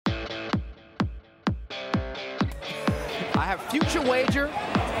have future wager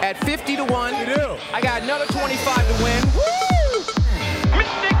at 50 to 1. You do. I got another 25 to win.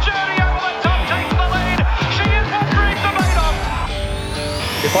 Mystic Journey over the top takes the lead. She is what dreams are made of.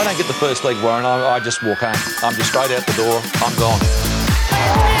 If I don't get the first leg, Warren, I just walk home. I'm just straight out the door. I'm gone.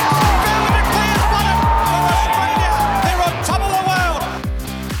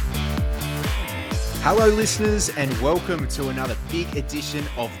 Hello, listeners, and welcome to another big edition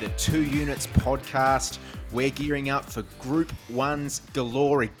of the 2 Units podcast. We're gearing up for Group 1's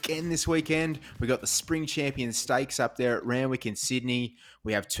galore again this weekend. We got the Spring Champion Stakes up there at Randwick in Sydney.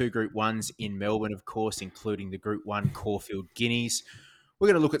 We have 2 Group 1s in Melbourne, of course, including the Group 1 Caulfield Guineas. We're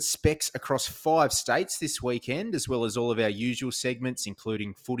going to look at specs across 5 states this weekend, as well as all of our usual segments,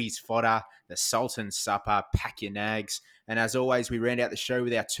 including Footy's Fodder, the Sultan Supper, Pack Your Nags. And as always, we round out the show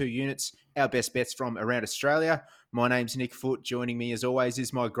with our 2 units, our best bets from around Australia. My name's Nick Foote. Joining me, as always,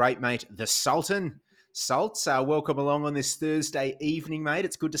 is my great mate, the Sultan. Salts, welcome along on this Thursday evening, mate.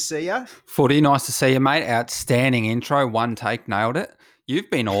 It's good to see you. Footy, nice to see you, mate. Outstanding intro. One take, nailed it. You've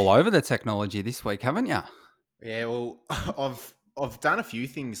been all over the technology this week, haven't you? Yeah, well, I've done a few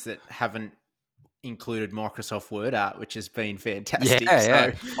things that haven't included Microsoft Word art, which has been fantastic.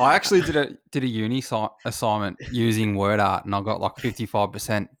 Yeah. I actually did a uni assignment using Word art, and I got like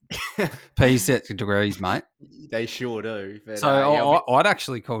 55% P-set degrees, mate. They sure do. But, so I'd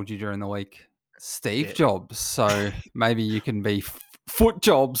actually called you during the week Steve Jobs, so maybe you can be Foot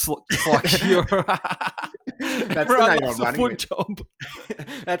Jobs like you're. That's the name I'm running with. Job.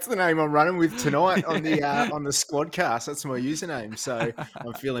 That's the name I'm running with tonight on the Squadcast. That's my username. So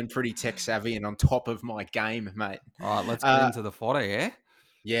I'm feeling pretty tech savvy and on top of my game, mate. All right, let's get into the fodder, yeah?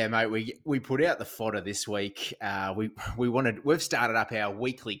 Yeah, mate. We put out the fodder this week. We've started up our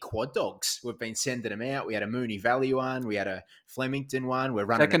weekly quad dogs. We've been sending them out. We had a Moonee Valley one. We had a Flemington one. We're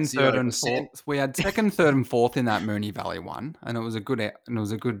running second, third, and fourth. We had second, third, and fourth in that Moonee Valley one, and it was a good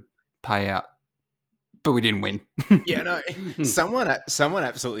payout. But we didn't win. Yeah, no. Someone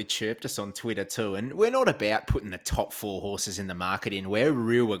absolutely chirped us on Twitter too, and we're not about putting the top 4 horses in the market in. We're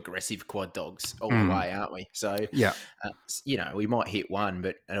real aggressive quad dogs all the way, aren't we? So, yeah, we might hit one,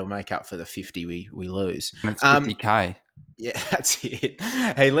 but it'll make up for the 50 we lose. And it's 50K. Yeah, that's it.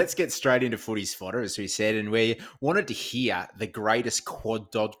 Hey, let's get straight into Footy's Fodder, as we said, and we wanted to hear the greatest quad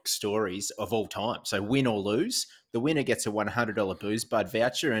dog stories of all time. So win or lose, the winner gets a $100 Booze Bud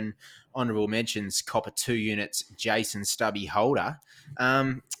voucher, and honourable mentions copper 2 units Jason Stubby Holder.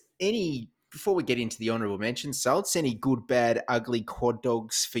 Before we get into the honourable mentions, Salts, any good, bad, ugly quad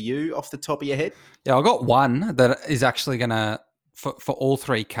dogs for you off the top of your head? Yeah, I got one that is actually going to, for all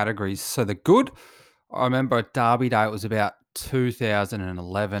 3 categories. So the good, I remember at Derby Day, it was about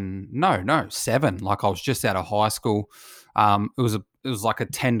 2011. No, 7. Like I was just out of high school. It was like a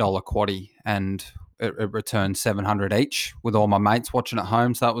 $10 quaddie, and it returned 700 each with all my mates watching at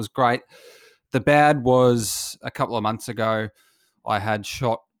home. So that was great. The bad was a couple of months ago, I had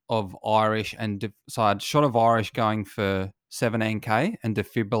Shot of Irish, so I had Shot of Irish going for 17K and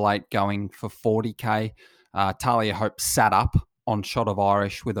Defibrillate going for 40K. Talia Hope sat up on Shot of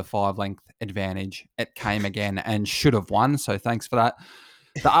Irish with a 5-length advantage. It came again and should have won. So thanks for that.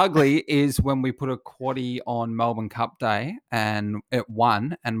 The ugly is when we put a quaddie on Melbourne Cup Day and it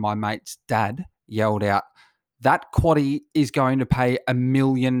won, and my mate's dad yelled out, "That quaddie is going to pay $1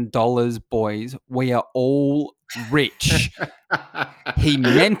 million, boys. We are all rich." He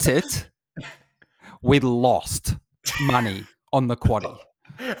meant it. We lost money on the quaddie.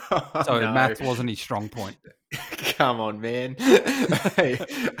 Math wasn't his strong point. Come on, man.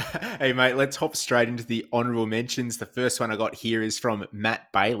 Hey, mate, let's hop straight into the honourable mentions. The first one I got here is from Matt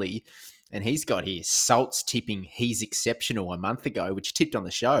Bailey, and he's got here Salts tipping He's Exceptional a month ago, which tipped on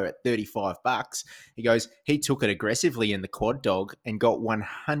the show at $35. He goes, he took it aggressively in the quad dog and got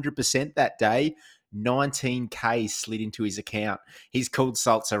 100% that day. 19K slid into his account. He's called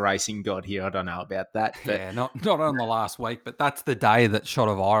Salts a racing god here. I don't know about that. But... yeah, not on the last week, but that's the day that Shot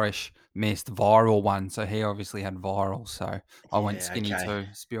of Irish missed viral one. So he obviously had viral. So I went skinny too,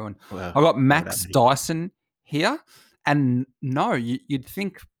 spewing. Well, I got Max Dyson here. And no, you'd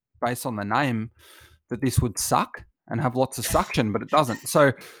think based on the name that this would suck and have lots of suction, but it doesn't.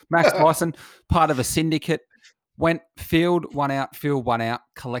 So Max Dyson, part of a syndicate, went field one out,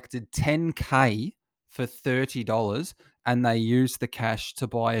 collected 10K for $30, and they used the cash to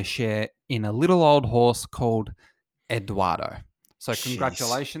buy a share in a little old horse called Eduardo. So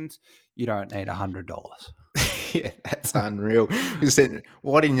congratulations, you don't need $100. Yeah, that's unreal.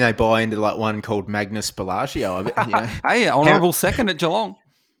 Why didn't they buy into like one called Magnus Bellagio? Hey, honourable second at Geelong.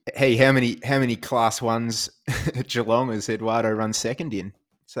 Hey, how many class ones at Geelong has Eduardo run second in?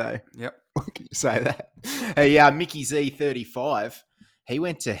 So Yep. what can you say that? Hey, Mickey Z35, he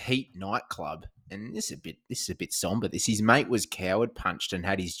went to Heat nightclub, and this is a bit somber. His mate was coward punched and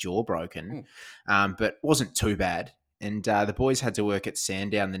had his jaw broken, but wasn't too bad. And the boys had to work at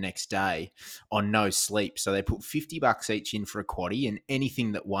Sandown the next day on no sleep, so they put $50 each in for a quaddie, and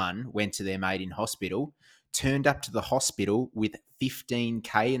anything that won went to their mate in hospital. Turned up to the hospital with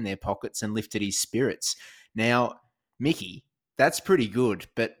 $15K in their pockets and lifted his spirits. Now, Mickey, that's pretty good,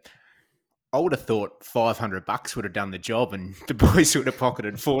 but I would have thought $500 would have done the job, and the boys would have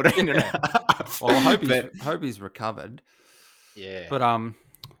pocketed 14 and a half. Well, I hope he's recovered. Yeah. But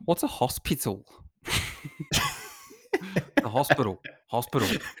what's a hospital? The hospital.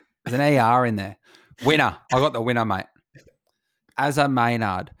 There's an ER in there. Winner. I got the winner, mate. Asa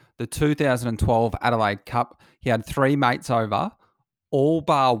Maynard, the 2012 Adelaide Cup. He had 3 mates over. All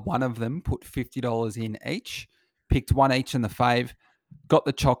bar one of them put $50 in each. Picked one each in the fave. Got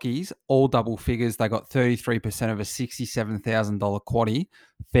the chockies, all double figures. They got 33% of a $67,000 quaddie.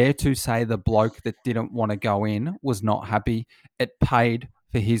 Fair to say the bloke that didn't want to go in was not happy. It paid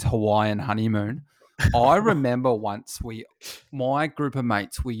for his Hawaiian honeymoon. I remember once my group of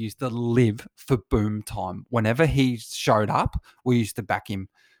mates, we used to live for boom time. Whenever he showed up, we used to back him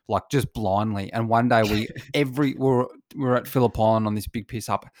like just blindly. And one day we were at Phillip Island on this big piss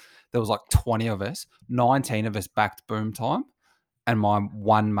up. There was like 20 of us, 19 of us backed boom time. And my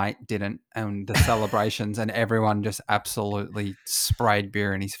one mate didn't, and the celebrations, and everyone just absolutely sprayed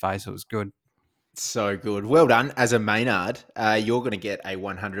beer in his face. It was good. So good. Well done. As a Maynard, you're going to get a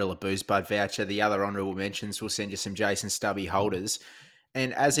 $100 Booze Bud voucher. The other honourable mentions will send you some Jason Stubby holders.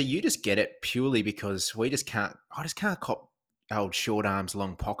 And as you just get it purely because I just can't cop old short arms,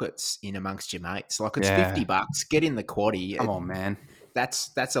 long pockets in amongst your mates. Like it's $50. Get in the quaddie. Come on, man.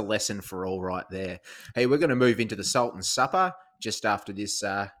 That's a lesson for all right there. Hey, we're going to move into the Sultan Supper just after this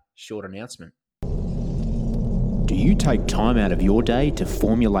short announcement. Do you take time out of your day to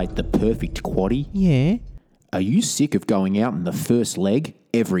formulate the perfect quaddie? Yeah. Are you sick of going out in the first leg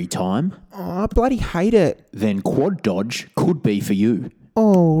every time? Oh, I bloody hate it. Then Quad Dodge could be for you.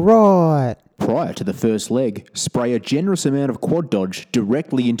 All right. Prior to the first leg, spray a generous amount of Quad Dodge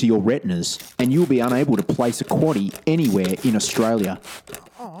directly into your retinas, and you'll be unable to place a quaddie anywhere in Australia.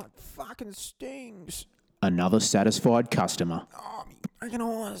 Oh, it fucking stings. Another satisfied customer. Oh, my fucking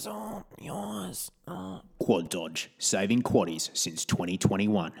eyes. Oh, my eyes. Oh. Quad Dodge, saving quaddies since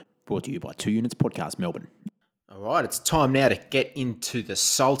 2021. Brought to you by 2 Units Podcast, Melbourne. All right, it's time now to get into the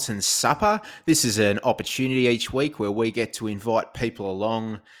Sultan Supper. This is an opportunity each week where we get to invite people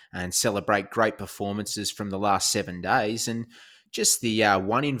along and celebrate great performances from the last 7 days. And just the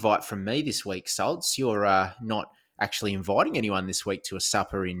one invite from me this week, Sults. You're not actually inviting anyone this week to a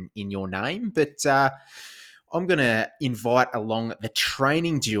supper in your name, but I'm going to invite along the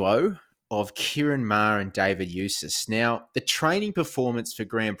training duo of Kieran Maher and David Eustace. Now, the training performance for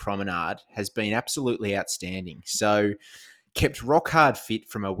Grand Promenade has been absolutely outstanding. So, kept rock hard fit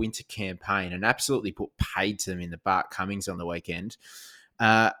from a winter campaign and absolutely put paid to them in the Bart Cummings on the weekend.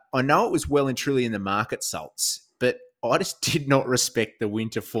 I know it was well and truly in the market, Salts, but I just did not respect the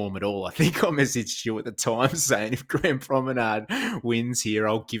winter form at all. I think I messaged you at the time saying if Grand Promenade wins here,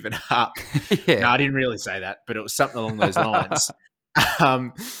 I'll give it up. Yeah. No, I didn't really say that, but it was something along those lines.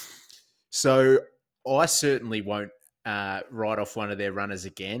 So I certainly won't write off one of their runners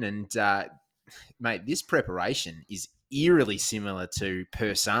again. And, mate, this preparation is eerily similar to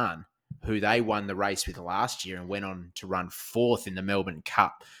Persan, who they won the race with last year and went on to run 4th in the Melbourne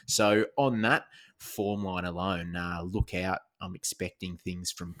Cup. So on that form line alone, look out. I'm expecting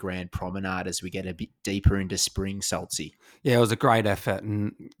things from Grand Promenade as we get a bit deeper into spring, Saltsy. Yeah, it was a great effort.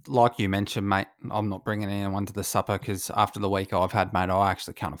 And like you mentioned, mate, I'm not bringing anyone to the supper because after the week I've had, mate, I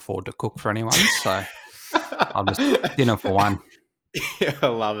actually can't afford to cook for anyone. So I'll just dinner for one. Yeah, I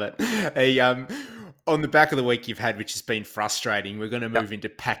love it. Hey, on the back of the week you've had, which has been frustrating, we're going to move into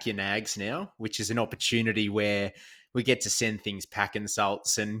Pack Your Nags now, which is an opportunity where we get to send things packing,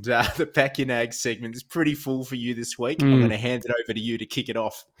 Salts, and the Pack Your Nags segment is pretty full for you this week. I'm going to hand it over to you to kick it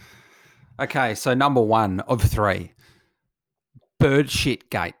off. Okay, so number 1 of 3, bird shit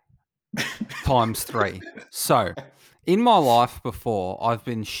gate times 3. So in my life before, I've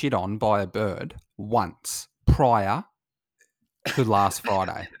been shit on by a bird once prior to last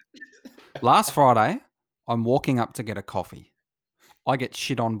Friday. Last Friday, I'm walking up to get a coffee. I get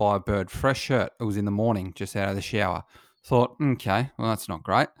shit on by a bird, fresh shirt. It was in the morning, just out of the shower. Thought, okay, well, that's not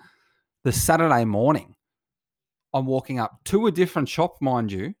great. The Saturday morning, I'm walking up to a different shop,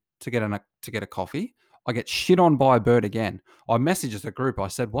 mind you, to get a coffee. I get shit on by a bird again. I messaged the group. I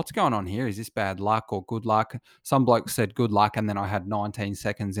said, what's going on here? Is this bad luck or good luck? Some bloke said good luck, and then I had 19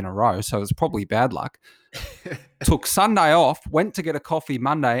 seconds in a row, so it was probably bad luck. Took Sunday off, went to get a coffee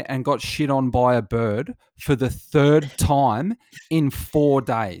Monday, and got shit on by a bird for the third time in 4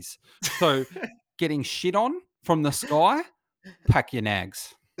 days. So getting shit on from the sky, pack your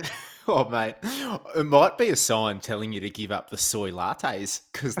nags. Oh, mate, it might be a sign telling you to give up the soy lattes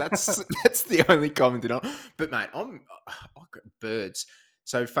because that's the only common denominator. But, mate, I've got birds.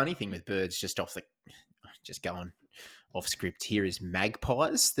 So, funny thing with birds, just going off script here, is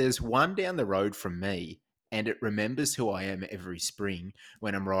magpies. There's one down the road from me, and it remembers who I am every spring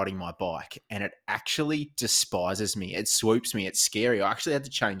when I'm riding my bike, and it actually despises me. It swoops me. It's scary. I actually had to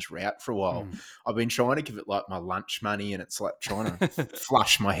change route for a while. I've been trying to give it like my lunch money, and it's like trying to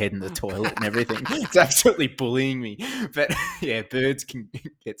flush my head in the toilet and everything. It's absolutely bullying me. But yeah, birds can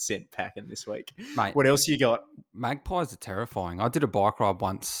get sent packing this week. Mate, What else you got? magpies are terrifying. I did a bike ride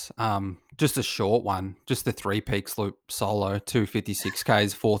once, just a short one, just the 3 Peaks Loop solo, 256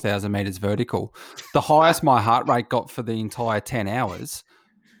 Ks, 4,000 meters vertical. The highest my heart rate got for the entire 10 hours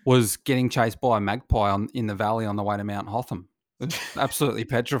was getting chased by a magpie in the valley on the way to Mount Hotham. It's absolutely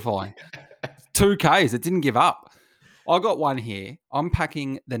petrifying. 2 Ks, it didn't give up. I got one here. I'm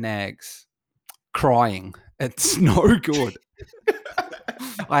packing the nags, crying. It's no good.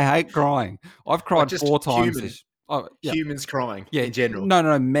 I hate crying. I've cried just 4 times. human- Yeah. Humans crying in general.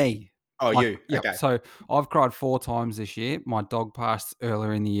 No, me. Oh, you. Yeah. Okay. So I've cried 4 times this year. My dog passed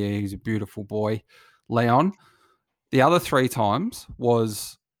earlier in the year. He's a beautiful boy, Leon. The other 3 times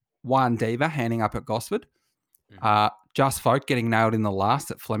was Juan Diva handing up at Gosford. Just Folk getting nailed in the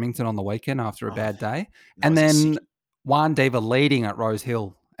last at Flemington on the weekend after a bad day. And That was a then sick- Juan Diva leading at Rose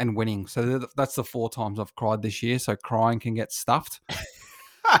Hill and winning. So that's the 4 times I've cried this year. So crying can get stuffed.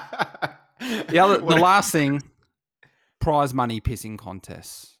 The last thing, prize money pissing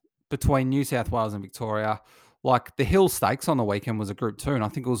contests between New South Wales and Victoria. Like the Hill Stakes on the weekend was a Group 2, and I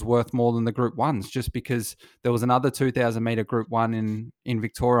think it was worth more than the Group 1s just because there was another 2,000 metre Group 1 in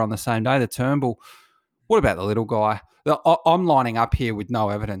Victoria on the same day, the Turnbull. What about the little guy? I'm lining up here with no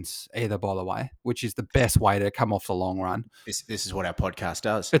evidence either, by the way, which is the best way to come off the long run. This is what our podcast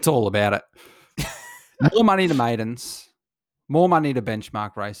does. It's all about it. More money to maidens, more money to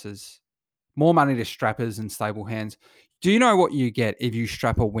benchmark races, more money to strappers and stable hands. Do you know what you get if you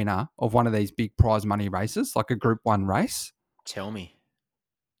strap a winner of one of these big prize money races, like a Group 1 race? Tell me.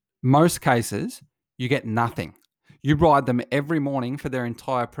 Most cases, you get nothing. You ride them every morning for their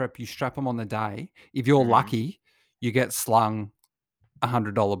entire prep. You strap them on the day. If you're lucky, you get slung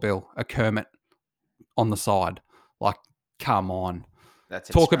 $100 bill, a Kermit on the side. Like, come on. That's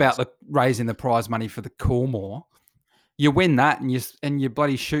Talk about expensive. raising the prize money for the Coolmore. You win that and you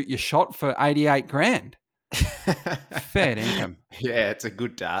bloody shoot your shot for 88 grand. Fair income. Yeah, it's a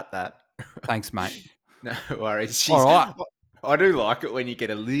good dart, that. Thanks, mate. No worries. Jeez. All right. I do like it when you get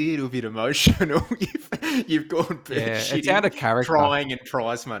a little bit emotional. You've gone Yeah, it's shitting, out of character. crying and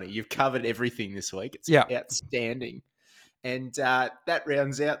prize money. You've covered everything this week. It's Yeah. outstanding. And that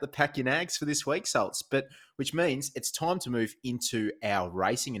rounds out the Pack Your Nags for this week, Salts. But which means it's time to move into our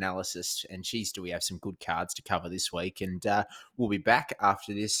racing analysis. And geez, do we have some good cards to cover this week? And we'll be back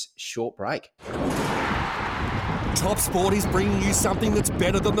after this short break. Top Sport is bringing you something that's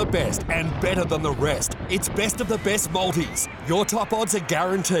better than the best and better than the rest. It's best of the best multis. Your top odds are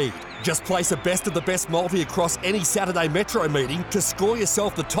guaranteed. Just place a best of the best multi across any Saturday Metro meeting to score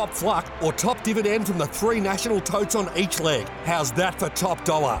yourself the top fluck or top dividend from the 3 national totes on each leg. How's that for top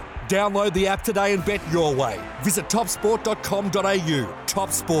dollar? Download the app today and bet your way. Visit topsport.com.au.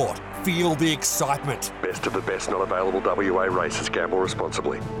 Top Sport. Feel the excitement. Best of the best, not available WA races. Gamble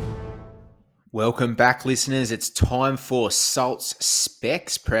responsibly. Welcome back, listeners. It's time for Salts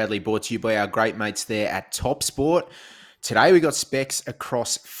Specs, proudly brought to you by our great mates there at Top Sport. Today we got specs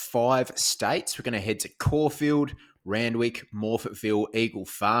across 5 states. We're going to head to Caulfield, Randwick, Morphettville, Eagle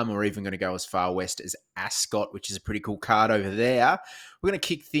Farm. We're even going to go as far west as Ascot, which is a pretty cool card over there. We're going to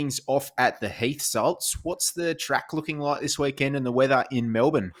kick things off at the Heath, Salts. What's the track looking like this weekend and the weather in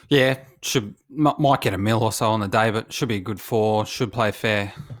Melbourne? Yeah, might get a mil or so on the day, but should be a good 4. Should play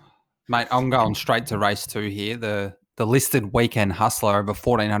fair. Mate, I'm going straight to race 2 here. The listed weekend hustler over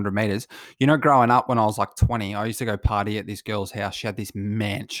 1,400 metres. You know, growing up when I was like 20, I used to go party at this girl's house. She had this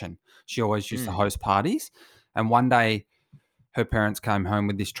mansion. She always used to host parties. And one day her parents came home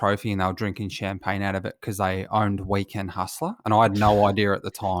with this trophy and they were drinking champagne out of it because they owned Weekend Hustler. And I had no idea at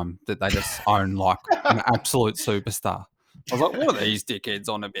the time that they just owned like an absolute superstar. I was like, what are these dickheads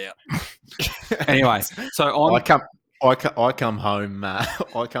on about? Anyway, so I come home.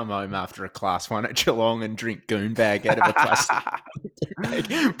 I come home after a Class 1 at Geelong and drink goon bag out of a plastic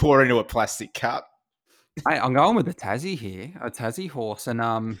bag, pour into a plastic cup. Hey, I'm going with the Tassie here, a Tassie horse,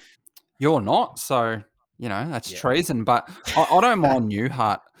 and you're not, so that's treason. But I don't mind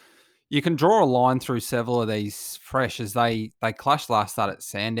Newhart. You can draw a line through several of these fresh as they clashed last start at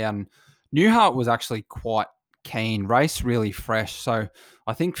Sandown. Newhart was actually quite keen, race really fresh. So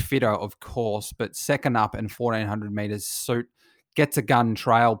I think fitter, of course, but second up and 1400 meters suit gets a gun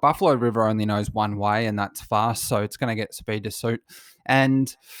trail. Buffalo River only knows one way, and that's fast, so it's going to get speed to suit.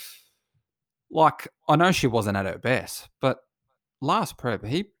 And I know she wasn't at her best, but last prep,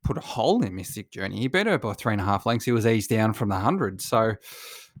 he put a hole in Mystic Journey. He beat her by 3.5 lengths. He was eased down from the 100. So,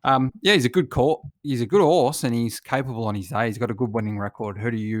 he's a good call. He's a good horse, and he's capable on his day. He's got a good winning record. Who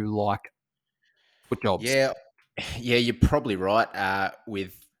do you like? What jobs? Yeah, you're probably right.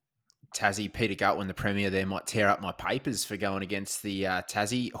 With Tassie, Peter Gutwin, the Premier there, might tear up my papers for going against the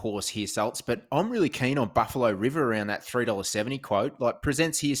Tassie horse here, Salts. But I'm really keen on Buffalo River around that $3.70 quote.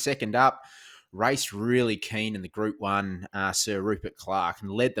 Presents here second up. Raced really keen in the Group 1, Sir Rupert Clarke,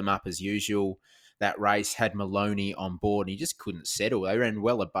 and led them up as usual. That race had Maloney on board, and he just couldn't settle. They ran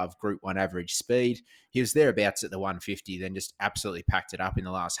well above Group 1 average speed. He was thereabouts at the 150, then just absolutely packed it up in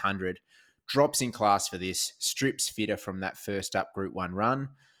the last 100. Drops in class for this, strips fitter from that first up Group 1 run.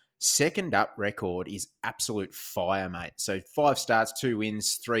 Second up record is absolute fire, mate. So 5 starts, 2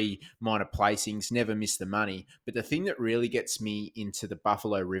 wins, 3 minor placings, never missed the money. But the thing that really gets me into the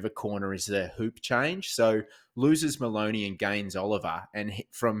Buffalo River corner is the hoop change. So loses Maloney and gains Oliver. And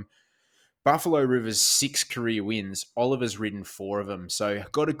from Buffalo River's 6 career wins, Oliver's ridden 4 of them. So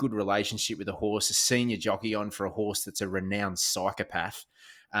got a good relationship with the horse, a senior jockey on for a horse that's a renowned psychopath.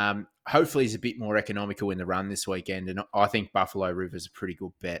 Hopefully he's a bit more economical in the run this weekend, and I think Buffalo River's a pretty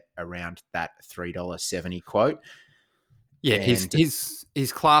good bet around that $3.70 quote. Yeah,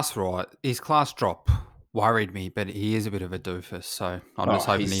 his class drop worried me, but he is a bit of a doofus, so I'm just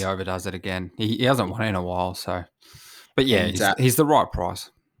hoping he overdoes it again. He hasn't won in a while, so. But yeah, he's the right price.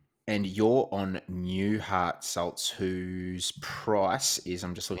 And you're on Newhart, Salts, whose price is,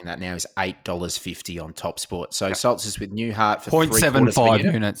 I'm just looking at that now, is $8.50 on Top Sport. So Salts is with Newhart for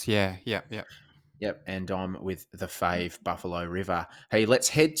 0.75 units. Yeah. Yep, and I'm with the fave Buffalo River. Hey, let's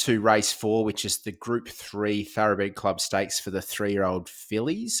head to race 4, which is the Group 3 Thoroughbred Club Stakes for the 3-year-old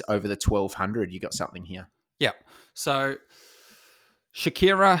fillies over the 1200. You got something here? Yep. So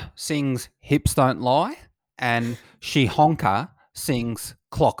Shakira sings Hips Don't Lie, and Shihonka sings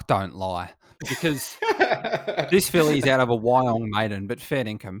Clock Don't Lie, because this filly's out of a Wyong maiden, but fair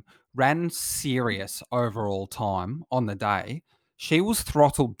income, ran serious overall time on the day. She was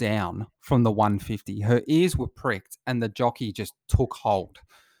throttled down from the 150. Her ears were pricked and the jockey just took hold.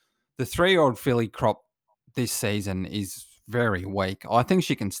 The 3-year-old filly crop this season is very weak. I think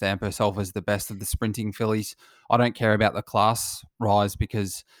she can stamp herself as the best of the sprinting fillies. I don't care about the class rise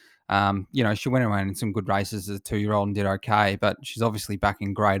because she went around in some good races as a 2-year-old and did okay, but she's obviously back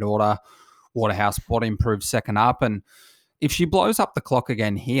in great order. Waterhouse Plot improved second up, and if she blows up the clock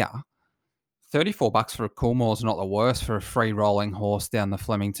again here, $34 for a Coolmore is not the worst for a free rolling horse down the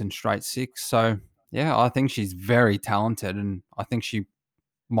Flemington Straight 6. So, yeah, I think she's very talented, and I think she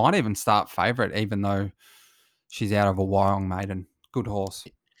might even start favourite, even though she's out of a Wyong maiden. Good horse.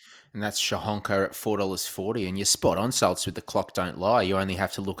 And that's Shahonka at $4.40. And you're spot on, Salts, with the Clock Don't Lie. You only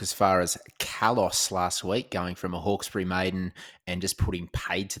have to look as far as Kalos last week, going from a Hawkesbury maiden and just putting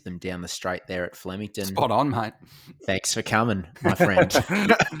paid to them down the straight there at Flemington. Spot on, mate. Thanks for coming, my friend.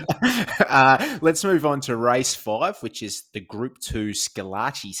 Let's move on to race 5, which is the Group 2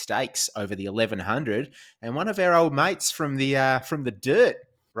 Scalacci Stakes over the 1100. And one of our old mates from the dirt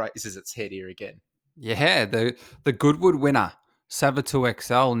raises its head here again. Yeah, the Goodwood winner, Savatu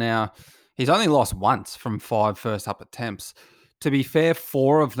XL. Now, he's only lost once from 5 first up attempts. To be fair,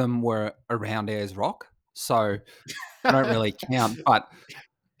 4 of them were around Ayers Rock, so I don't really count. But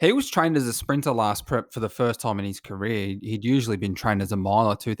he was trained as a sprinter last prep for the first time in his career. He'd usually been trained as a mile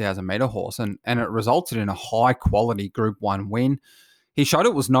or 2,000-metre horse, and it resulted in a high-quality Group 1 win. He showed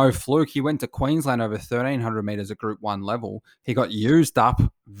it was no fluke. He went to Queensland over 1,300 metres at Group 1 level. He got used up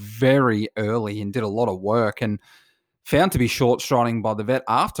very early and did a lot of work, and found to be short striding by the vet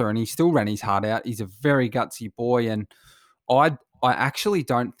after, and he still ran his heart out. He's a very gutsy boy, and I actually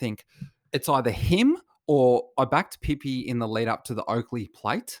don't think it's either him or I backed Pippi in the lead up to the Oakley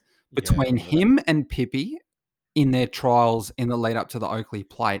Plate. Between him and Pippi in their trials in the lead up to the Oakley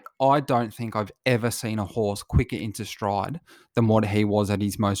Plate, I don't think I've ever seen a horse quicker into stride than what he was at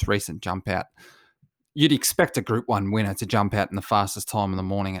his most recent jump out. you'd expect a Group 1 winner to jump out in the fastest time in the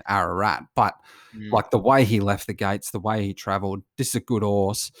morning at Ararat. But like the way he left the gates, the way he travelled, this is a good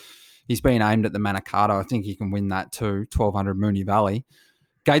horse. He's been aimed at the Manikato. I think he can win that too, 1200 Moonee Valley.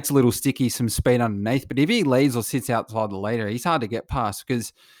 Gate's a little sticky, some speed underneath. But if he leads or sits outside the leader, he's hard to get past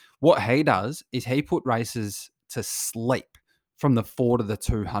because what he does is he put races to sleep from the 4 to the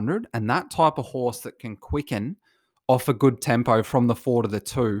 200. And that type of horse that can quicken off a good tempo from the 4 to the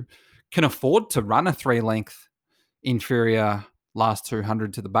 2 can afford to run a 3-length inferior last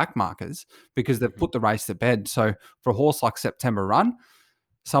 200 to the back markers because they've put the race to bed. So for a horse like September Run,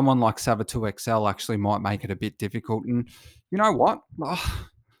 someone like Savatu XL actually might make it a bit difficult. And you know what?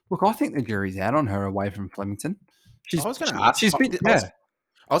 Look, I think the jury's out on her away from Flemington. I was going to ask.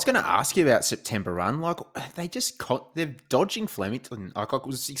 I was going to ask you about September Run. Like they're dodging Flemington. Like I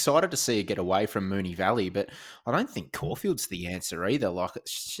was excited to see her get away from Moonee Valley, but I don't think Caulfield's the answer either. Like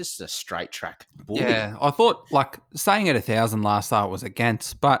it's just a straight track bully. Yeah, I thought like staying at 1,000 last start was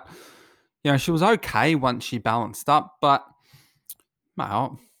against, but she was okay once she balanced up. But I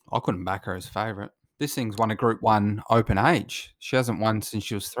couldn't back her as favourite. This thing's won a Group 1 open age. She hasn't won since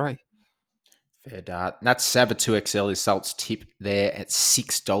she was 3. Fair dart. That's Savatu XL is Salt's tip there at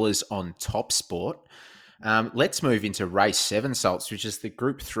 $6 on Top Sport. Let's move into race 7, Salts, which is the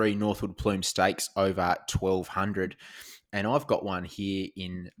Group 3 Northwood Plume Stakes over 1,200. And I've got one here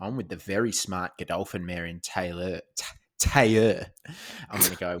I'm with the very smart Godolphin mare in Taylor. I'm going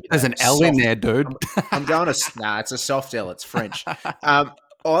to go with There's an L in there, dude. I'm going to... Nah, it's a soft L. It's French.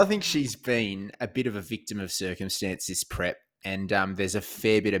 I think she's been a bit of a victim of circumstance this prep. And there's a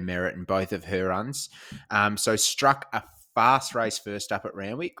fair bit of merit in both of her runs. So struck a fast race first up at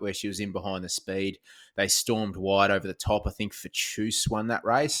Randwick where she was in behind the speed. They stormed wide over the top. I think Fatchoose won that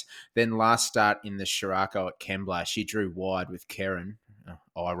race. Then last start in the Shirako at Kembla, she drew wide with Keren.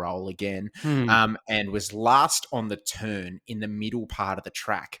 Eye roll again. And was last on the turn in the middle part of the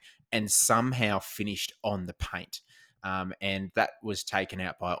track and somehow finished on the paint. And that was taken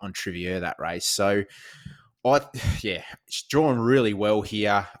out by Entrivier that race. So... she's drawn really well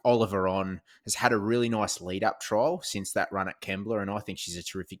here. Oliver On has had a really nice lead-up trial since that run at Kembla, and I think she's a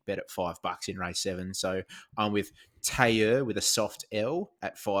terrific bet at $5 in race 7. So I'm with Taylor with a soft L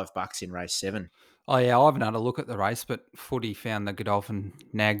at $5 in race 7. Oh, yeah, I haven't had a look at the race, but Footy found the Godolphin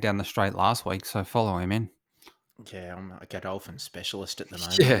nag down the straight last week, so follow him in. Yeah, I'm a Godolphin specialist at the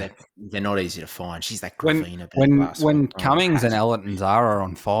moment. Yeah. They're not easy to find. She's that Gravina. When Cummings and Ellerton's are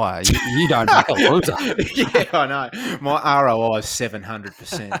on fire, you don't make a loser. Yeah, I know. My ROI is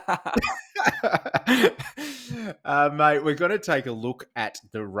 700%. Mate, we're going to take a look at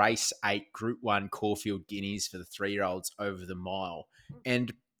the race 8 Group 1 Caulfield Guineas for the 3-year-olds over the mile.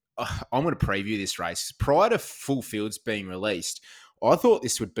 And I'm going to preview this race. Prior to full fields being released, I thought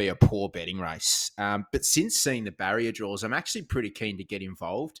this would be a poor betting race. But since seeing the barrier draws, I'm actually pretty keen to get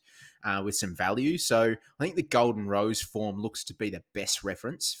involved with some value. So I think the Golden Rose form looks to be the best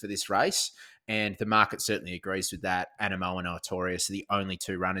reference for this race. And the market certainly agrees with that. Animo and Artorias are the only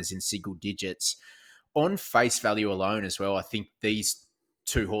 2 runners in single digits. On face value alone as well, I think these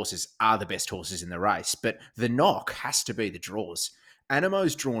 2 horses are the best horses in the race. But the knock has to be the draws.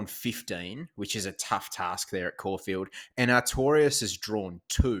 Animo's drawn 15, which is a tough task there at Caulfield, and Artorias has drawn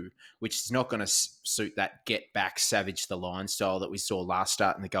 2, which is not going to suit that get back Savage the Lion style that we saw last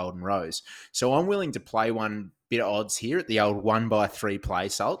start in the Golden Rose. So I'm willing to play one bit of odds here at the old 1x3 play,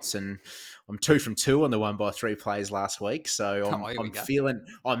 Salts, and I'm 2 from 2 on the 1x3 plays last week, so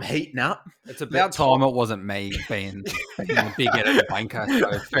I'm heating up. It's about time it wasn't me being the big-headed banker,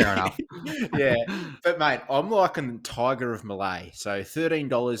 so fair enough. Yeah, but mate, I'm liking Tiger of Malay, so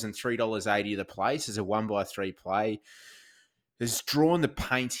 $13 and $3.80 the place is a 1x3 play. Has drawn the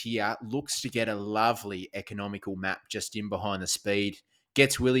paint here, looks to get a lovely economical map just in behind the speed.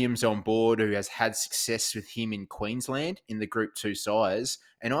 Gets Williams on board, who has had success with him in Queensland in the Group 2 sires.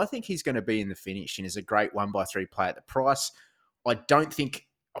 And I think he's going to be in the finish and is a great 1x3 play at the price. I don't think...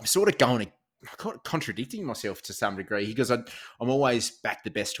 I'm sort of contradicting myself to some degree because I'm always back the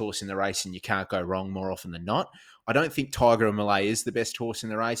best horse in the race and you can't go wrong more often than not. I don't think Tiger of Malay is the best horse in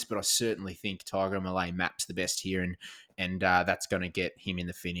the race, but I certainly think Tiger of Malay maps the best here and that's going to get him in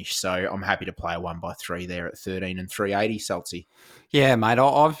the finish. So I'm happy to play a 1x3 there at 13 and 380, Saltsy. Yeah, mate,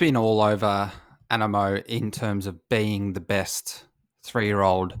 I've been all over Animo in terms of being the best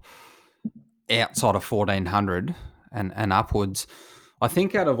 3-year-old outside of 1,400 and upwards. I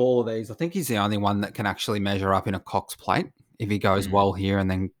think out of all of these, I think he's the only one that can actually measure up in a Cox plate if he goes well here and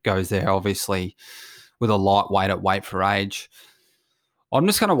then goes there, obviously, with a lightweight at weight for age. I'm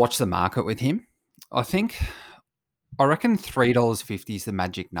just going to watch the market with him. I reckon $3.50 is the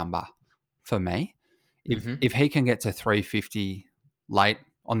magic number for me. If he can get to 350 late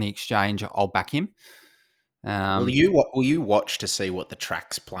on the exchange, I'll back him. Will you watch to see what the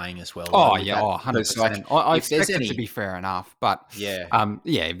track's playing as well? Oh with yeah, that? 100%. Because, like, I if there's expect it to be fair enough, but Yeah.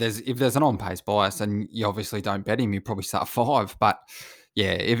 If there's an on-pace bias and you obviously don't bet him, you probably start 5. But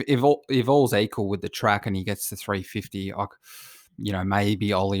yeah, if all's equal with the track and he gets to 350,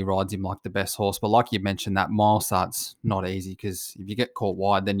 maybe Ollie rides him like the best horse. But like you mentioned, that mile start's not easy because if you get caught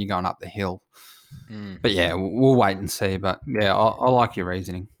wide, then you're going up the hill. But yeah, we'll wait and see. But yeah, I like your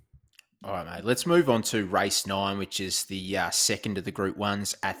reasoning. All right, mate. Let's move on to race 9, which is the second of the Group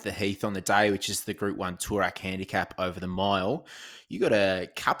 1s at the Heath on the day, which is the Group 1 Toorak handicap over the mile. You got a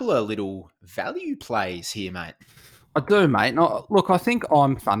couple of little value plays here, mate. I do, mate. No, look, I think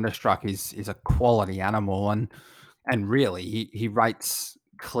I'm Thunderstruck is a quality animal, and really he rates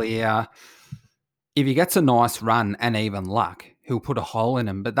clear. If he gets a nice run and even luck, he'll put a hole in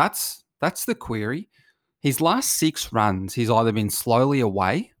him. But that's the query. His last 6 runs, he's either been slowly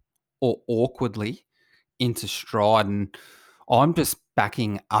away or awkwardly into stride. And I'm just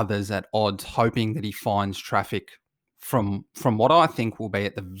backing others at odds, hoping that he finds traffic from what I think will be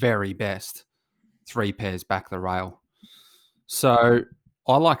at the very best 3 pairs back the rail. So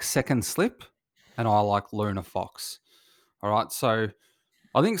I like Second Slip and I like Luna Fox. All right. So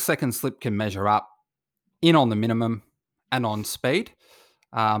I think Second Slip can measure up in on the minimum and on speed.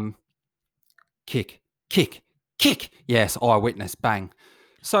 Kick. Yes, eyewitness, bang.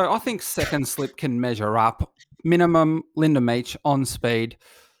 So I think Second Slip can measure up. Minimum, Linda Meach on speed.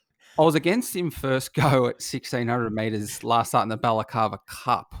 I was against him first go at 1,600 metres last start in the Balaclava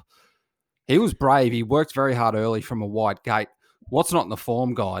Cup. He was brave. He worked very hard early from a wide gate. What's not in the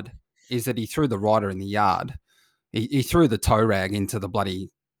form guide is that he threw the rider in the yard. He threw the toe rag into the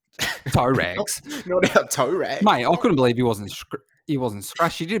bloody toe rags. Not our toe rag. Mate, I couldn't believe he wasn't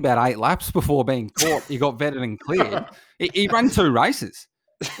scratched. He did about 8 laps before being caught. He got vetted and cleared. He ran 2 races.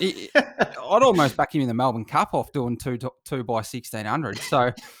 I'd almost back him in the Melbourne Cup off doing 2 by 1,600.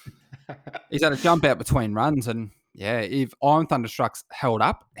 So he's had a jump out between runs. And yeah, if I'm Thunderstruck's held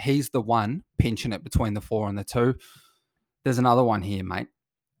up, he's the one pinching it between the 4 and the 2. There's another one here, mate.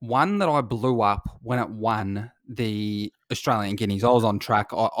 One that I blew up when it won the Australian Guineas. I was on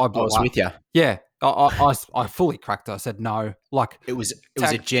track. I blew was up. with you. Yeah. I fully cracked it. I said no. Like It was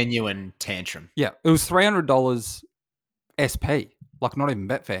a genuine tantrum. yeah, it was $300 SP. Like not even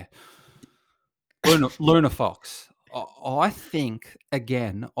Betfair. Luna Fox. I think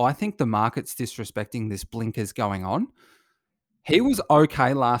the market's disrespecting this blinkers going on. He was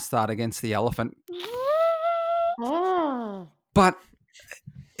okay last start against the Elephant, but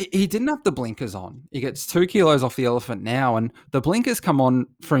he didn't have the blinkers on. He gets 2 kilos off the Elephant now, and the blinkers come on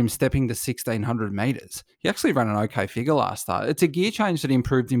for him stepping to 1,600 meters. He actually ran an okay figure last start. It's a gear change that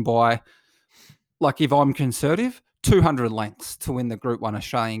improved him by, like, if I'm conservative, 200 lengths to win the Group 1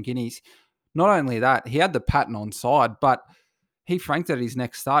 Australian Guineas. Not only that, he had the pattern on side, but he franked at his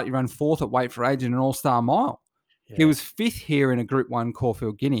next start. He ran 4th at Wait for Age in an All-Star Mile. Yeah. He was 5th here in a Group 1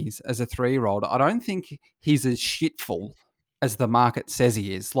 Caulfield Guineas as a 3-year-old. I don't think he's as shitful as the market says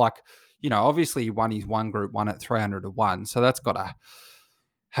he is. Like, obviously he won his 1 Group 1 at 300 to 1, so that's got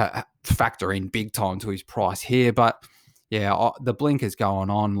to factor in big time to his price here. But yeah, the blinkers going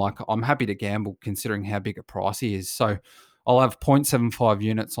on. Like, I'm happy to gamble considering how big a price he is. So I'll have 0.75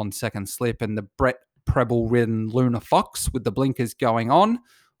 units on Second Slip, and the Brett Preble-ridden Luna Fox with the blinkers going on,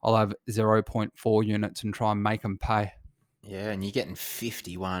 I'll have 0.4 units and try and make them pay. Yeah, and you're getting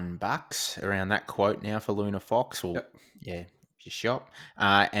 $51 around that quote now for Luna Fox, or yeah, your shop.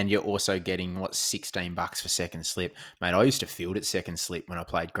 And you're also getting $16 for Second Slip, mate. I used to field at Second Slip when I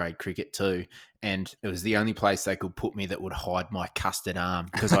played grade cricket too, and it was the only place they could put me that would hide my custard arm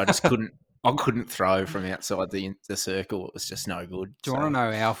because I just couldn't. I couldn't throw from outside the circle. It was just no good. Do you want to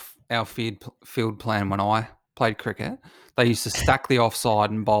know our field plan when I played cricket? They used to stack the offside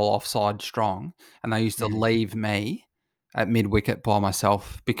and bowl offside strong, and they used to leave me at mid-wicket by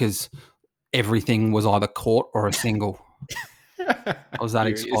myself because everything was either caught or a single. I was that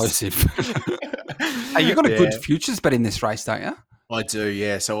explosive. Hey, you got a good futures bet in this race, don't you? I do,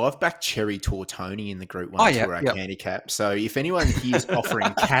 yeah. So I've backed Cherry Tortoni in the Group 1 Toorak handicap. So if anyone here's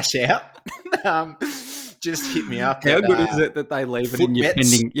offering cash out, just hit me up. How good is it that they leave it in your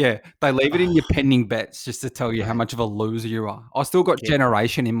pending? Yeah, they leave it in your pending bets just to tell you how much of a loser you are. I still got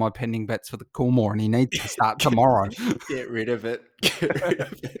Generation in my pending bets for the Coolmore, and he needs to start tomorrow. Get rid of it.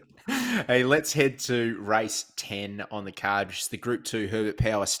 Hey, let's head to race 10 on the card, which is the Group 2 Herbert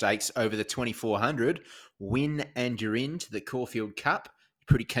Power Stakes over the 2,400. Win and you're into the Caulfield Cup.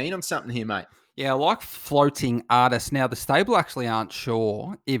 Pretty keen on something here, mate. Yeah, I like Floating Artist. Now, the stable actually aren't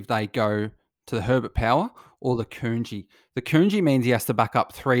sure if they go to the Herbert Power or the Coonji. The Coonji means he has to back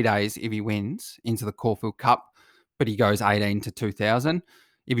up 3 days if he wins into the Caulfield Cup, but he goes 18 to 2,000.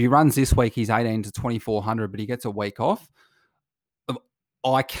 If he runs this week, he's 18 to 2,400, but he gets a week off.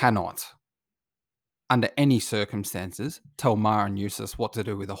 I cannot, under any circumstances, tell Mara and Eustace what to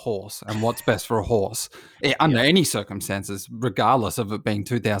do with a horse and what's best for a horse. Under any circumstances, regardless of it being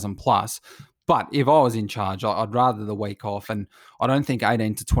 2,000 plus. But if I was in charge, I'd rather the week off. And I don't think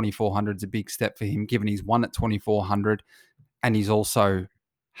 18 to 2,400 is a big step for him, given he's won at 2,400 and he's also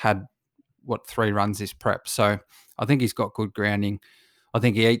had, 3 runs this prep. So I think he's got good grounding. I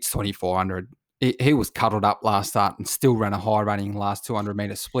think he eats 2,400. He was cuddled up last start and still ran a high running last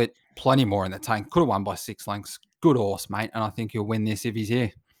 200-metre split. Plenty more in the tank. Could have won by 6 lengths. Good horse, mate. And I think he'll win this if he's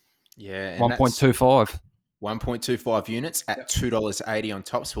here. Yeah. 1.25. 1.25 units at $2.80 on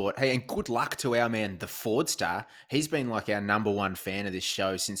TopSport. Hey, and good luck to our man, the Ford Star. He's been like our number one fan of this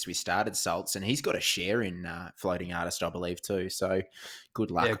show since we started Salts, and he's got a share in Floating Artist, I believe, too. So good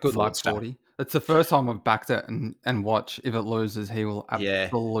luck. Yeah, good luck, Fordy. It's the first time I've backed it, and watch. If it loses, he will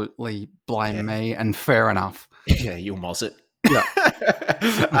absolutely blame me, and fair enough. Yeah, you'll moz it.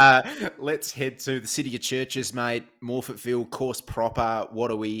 Yeah. Let's head to the City of Churches, mate. Morphettville, course proper.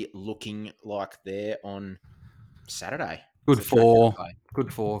 What are we looking like there on Saturday? Good for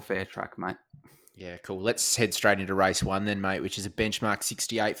fair track, mate. Yeah, cool. Let's head straight into race 1 then, mate, which is a benchmark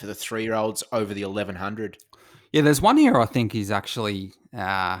 68 for the 3-year-olds over the 1,100. Yeah, there's one here I think he's actually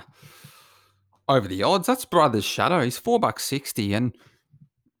over the odds. That's Brothers Shadow. He's $4.60, and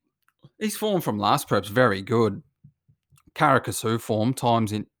his form from last prep's very good. Caracasoo form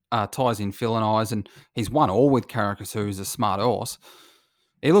ties in Phil and I's, and he's won all with Caracasoo. He's a smart horse.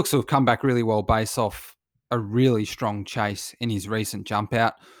 He looks to have come back really well based off a really strong chase in his recent jump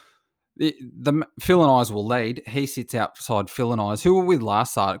out. The Phil and I's will lead. He sits outside Phil and I's, who were with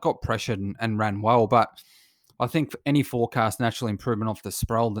last start. It got pressured and ran well, but I think for any forecast natural improvement off the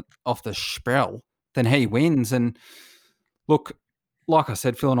spell, then he wins. And look, like I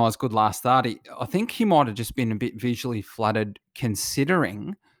said, Phil and I's good last start. I think he might have just been a bit visually flattered,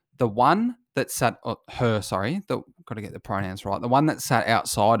 considering the one that sat got to get the pronouns right. The one that sat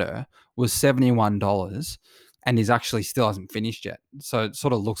outside her was $71, and he's actually still hasn't finished yet. So it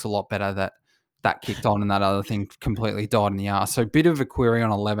sort of looks a lot better that kicked on and that other thing completely died in the arse. So a bit of a query on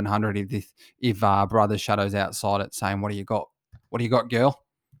 1,100 if Brother Shadow's outside it saying, what do you got? What do you got, girl?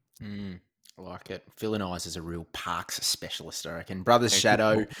 I like it. Phil and I's is a real parks specialist, I reckon. Brothers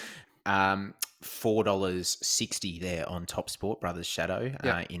Shadow, $4.60 there on TopSport, Brothers Shadow,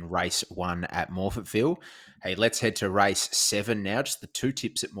 in race 1 at Morphettville. Hey, let's head to race 7 now. Just the 2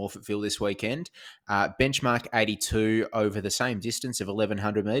 tips at Morphettville this weekend. Benchmark 82 over the same distance of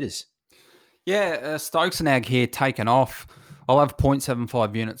 1,100 metres. Yeah, Stokes and Ag here taken off. I'll have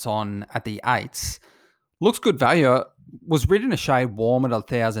 0.75 units on at the 8s. Looks good value. Was ridden a shade warm at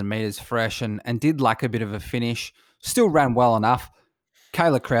 1,000 metres fresh and did lack a bit of a finish. Still ran well enough.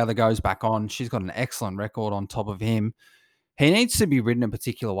 Kayla Crowther goes back on. She's got an excellent record on top of him. He needs to be ridden a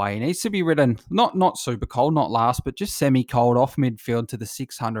particular way. He needs to be ridden not super cold, not last, but just semi-cold off midfield to the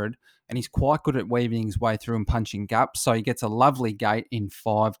 600. And he's quite good at weaving his way through and punching gaps. So he gets a lovely gate in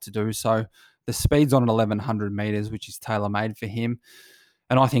 5 to do so. The speed's on at 1,100 metres, which is tailor-made for him.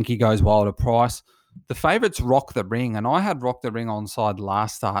 And I think he goes well at a price. The favourites Rock the Ring, and I had Rock the Ring on side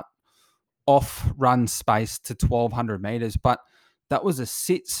last start, off-run space to 1,200 metres, but that was a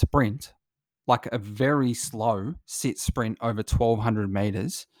sit sprint, like a very slow sit sprint over 1,200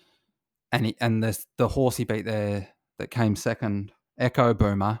 metres. And the horse he beat there that came second, Echo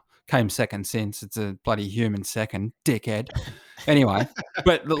Boomer, came second since. It's a bloody human second, dickhead. Anyway,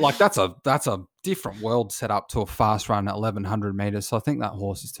 but like that's a different world set up to a fast run at 1,100 metres. So I think that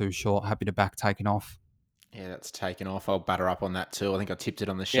horse is too short. Happy to back taking off. Yeah, that's taken off. I'll butter up on that too. I think I tipped it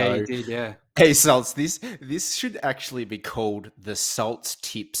on the show. Yeah, you did, yeah. Hey, Salts, this should actually be called the Salts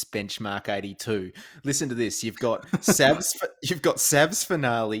Tips Benchmark 82. Listen to this. You've got Sav's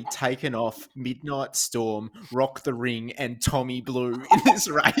Finale, Taken Off, Midnight Storm, Rock the Ring, and Tommy Blue in this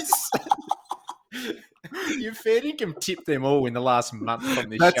race. You fair dinkum tipped them all in the last month on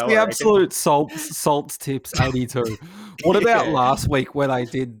this show. That's the absolute Salts Tips 82. What about last week where they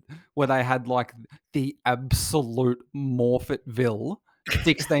had like the absolute Morphettville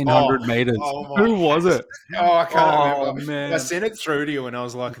 1,600 metres? Who was it? Oh, I can't remember. Man. I sent it through to you and I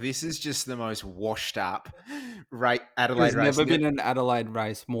was like, this is just the most washed up Adelaide race. There's never been an Adelaide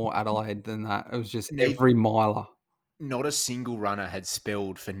race more Adelaide than that. It was just every miler. Not a single runner had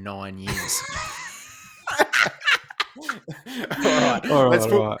spelled for 9 years. All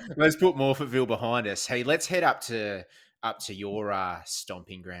right. Let's put Morphettville behind us. Hey, let's head up to up to your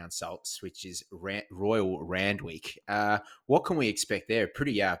stomping ground, Salts, which is Royal Randwick. What can we expect there?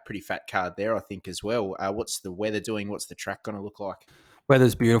 Pretty fat card there, I think, as well. What's the weather doing? What's the track going to look like?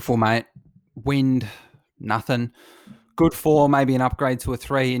 Weather's beautiful, mate. Wind, nothing. Good 4, maybe an upgrade to a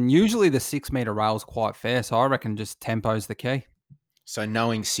 3. And usually the 6 metre rail's quite fair, so I reckon just tempo's the key. So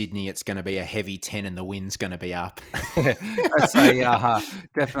knowing Sydney, it's going to be a heavy 10 and the wind's going to be up. That's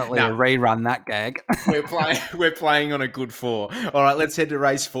definitely a rerun, that gag. We're playing on a good 4. All right, let's head to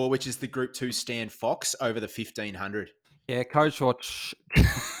race 4, which is the Group 2 Stan Fox over the 1500. Yeah, Coach Watch.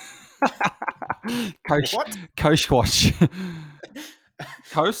 What? Coach Watch.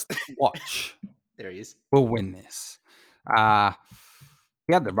 Coast Watch. There he is. Will win this. He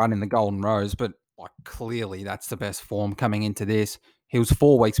had the run in the Golden Rose, but clearly that's the best form coming into this. He was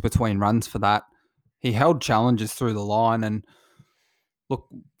 4 weeks between runs for that. He held challenges through the line, and look,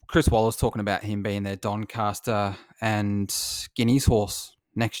 Chris Waller's talking about him being their Doncaster and Guineas horse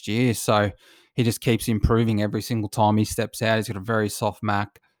next year. So he just keeps improving every single time he steps out. He's got a very soft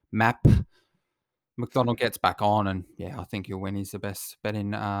map. McDonald gets back on, and yeah, I think he'll win. He's the best bet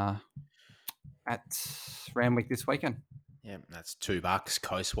in at Randwick this weekend. Yeah, that's $2.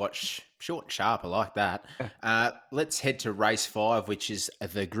 Coast Watch, short and sharp. I like that. Let's head to race 5, which is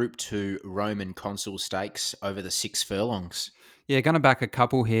the Group 2 Roman Consul Stakes over the 6 furlongs. Yeah, going to back a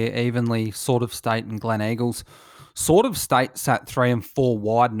couple here evenly. Sort of State and Glen Eagles. Sort of State sat 3 and 4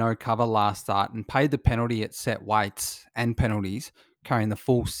 wide, no cover last start, and paid the penalty at set weights and penalties, carrying the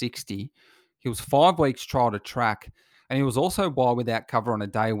full 60. He was 5 weeks trial to track, and he was also wide without cover on a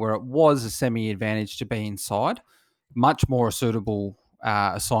day where it was a semi-advantage to be inside. Much more a suitable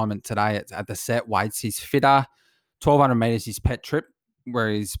assignment today at the set weights. He's fitter, 1,200 metres his pet trip, where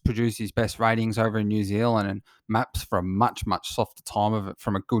he's produced his best ratings over in New Zealand and maps for a much, much softer time of it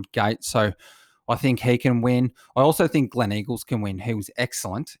from a good gate. So I think he can win. I also think Glen Eagles can win. He was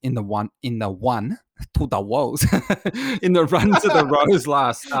excellent in the run to the Rose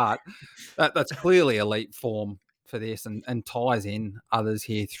last start. That's clearly elite form for this and ties in others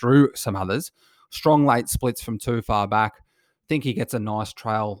here through some others. Strong late splits from too far back. Think he gets a nice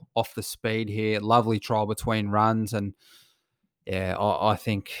trail off the speed here. Lovely trial between runs. And yeah, I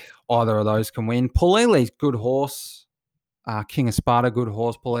think either of those can win. Palili's good horse. King of Sparta, good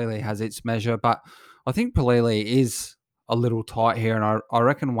horse. Palili has its measure. But I think Palili is a little tight here. And I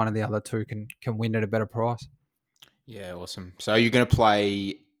reckon one of the other two can win at a better price. Yeah, awesome. So you're going to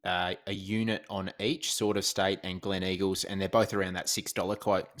play a unit on each, Sort of State and Glen Eagles, and they're both around that $6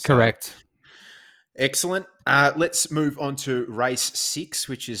 quote. So correct. Excellent. Let's move on to race 6,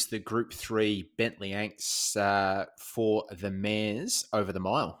 which is the Group 3 Bentley Anks for the mares over the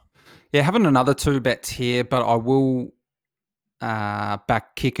mile. Yeah, having another 2 bets here, but I will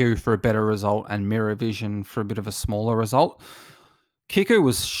back Kiku for a better result and Mirror Vision for a bit of a smaller result. Kiku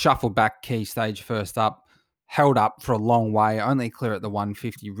was shuffled back key stage first up, held up for a long way, only clear at the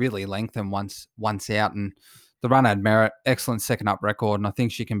 150, really lengthened once out, and the run had merit, excellent second up record, and I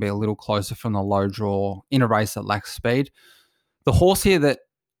think she can be a little closer from the low draw in a race that lacks speed. The horse here that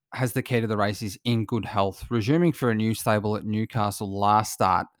has the key to the race is In Good Health, resuming for a new stable at Newcastle last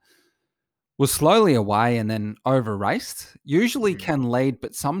start. Was slowly away and then over-raced. Usually can lead,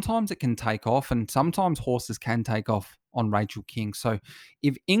 but sometimes it can take off, and sometimes horses can take off on Rachel King. So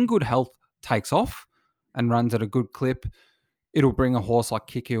if In Good Health takes off and runs at a good clip, it'll bring a horse like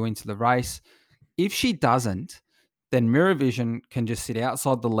Kiku into the race. If she doesn't, then Mirror Vision can just sit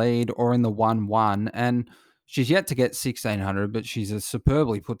outside the lead or in the 1-1. And she's yet to get 1,600, but she's a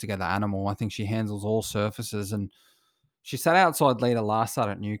superbly put together animal. I think she handles all surfaces. And she sat outside leader last start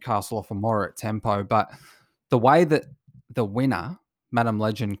at Newcastle off a moderate tempo. But the way that the winner, Madam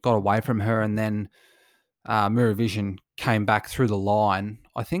Legend, got away from her and then Mirror Vision came back through the line,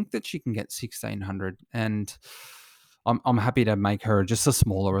 I think that she can get 1,600. And I'm happy to make her just a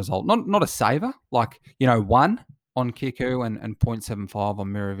smaller result. Not a saver, 1 on Kiku and 0.75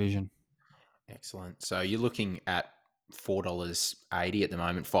 on Mirror Vision. Excellent. So you're looking at $4.80 at the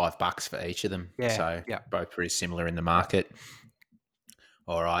moment, $5 for each of them. Yeah, so yeah. Both pretty similar in the market.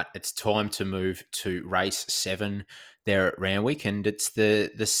 All right, it's time to move to race 7 there at Randwick, and it's the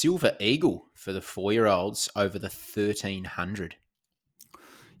Silver Eagle for the 4-year-olds over the 1,300.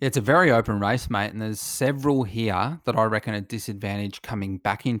 Yeah, it's a very open race, mate, and there's several here that I reckon are disadvantaged coming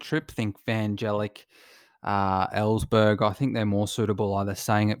back in trip. Think Vangelic, Ellsberg. I think they're more suitable either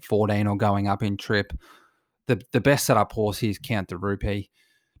staying at 14 or going up in trip. The best setup horse here is Count de Rupee.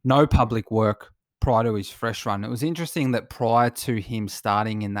 No public work prior to his fresh run. It was interesting that prior to him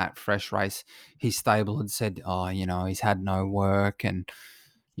starting in that fresh race, his stable had said, he's had no work and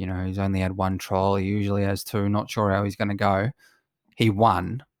He's only had one trial. He usually has two. Not sure how he's going to go. He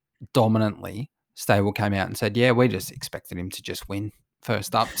won dominantly. Stable came out and said, yeah, we just expected him to just win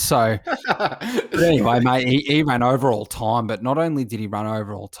first up. So but anyway, mate, he ran overall time. But not only did he run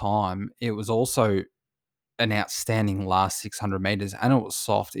overall time, it was also an outstanding last 600 meters, and it was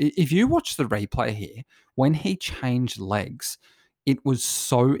soft. If you watch the replay here, when he changed legs, it was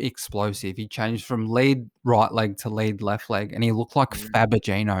so explosive. He changed from lead right leg to lead left leg, and he looked like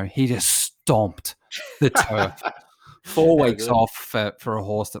Fabigino. He just stomped the turf. 4 weeks off for a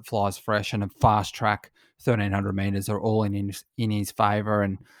horse that flies fresh, and a fast track 1,300 meters are all in his favour,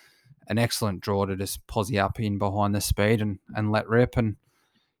 and an excellent draw to just posse up in behind the speed and let rip. And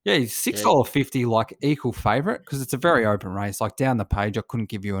yeah, he's $6.50, like equal favourite, because it's a very open race. Like down the page, I couldn't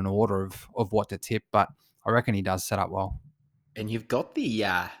give you an order of what to tip, but I reckon he does set up well. And you've got the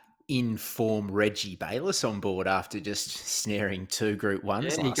in-form Reggie Bayliss on board after just snaring 2 Group 1s Yeah,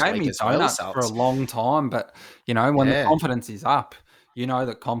 last he gave week me as well. donuts for a long time, but when the confidence is up,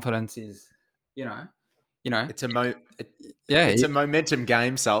 that confidence is, It's a momentum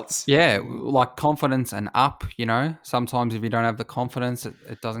game, Salts. Yeah, like confidence and up, Sometimes if you don't have the confidence,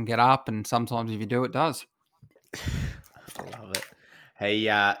 it doesn't get up, and sometimes if you do, it does. I love it.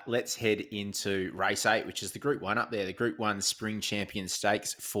 Hey, let's head into race 8, which is the Group 1 up there, the Group 1 Spring Champion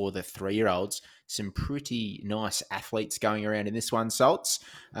Stakes for the 3-year-olds. Some pretty nice athletes going around in this one, Salts.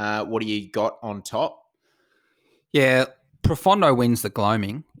 What do you got on top? Yeah, Profondo wins the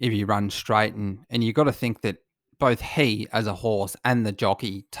Gloaming if you run straight, and you got to think that both he as a horse and the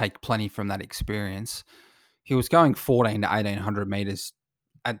jockey take plenty from that experience. He was going 14 to 1,800 metres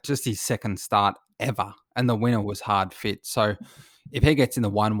at just his second start ever, and the winner was hard fit. So if he gets in the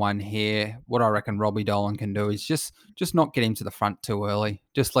 1-1 here, what I reckon Robbie Dolan can do is just not get him to the front too early.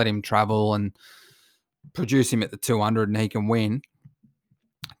 Just let him travel and produce him at the 200, and he can win.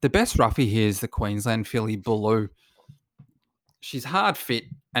 The best roughie here is the Queensland filly Baloo. She's hard fit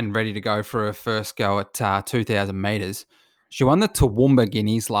and ready to go for her first go at 2,000 metres. She won the Toowoomba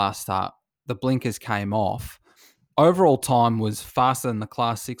Guineas last start. The blinkers came off. Overall time was faster than the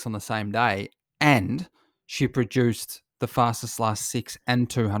Class 6 on the same day, and she produced the fastest last 6 and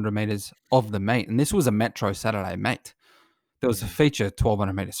 200 metres of the meet. And this was a Metro Saturday meet. There was a feature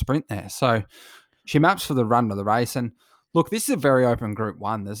 1,200 metre sprint there. So she maps for the run of the race. And look, this is a very open Group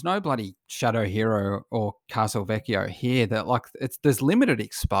 1. There's no bloody Shadow Hero or Castle Vecchio here. There's limited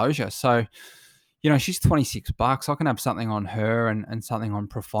exposure. So, she's $26. I can have something on her and something on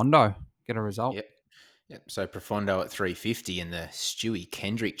Profondo. Get a result. Yep. So Profondo at 350 and the Stewie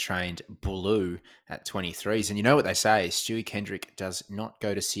Kendrick trained Baloo at 23s. And you know what they say, Stewie Kendrick does not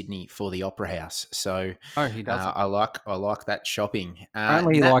go to Sydney for the Opera House. So he doesn't. I like that shopping.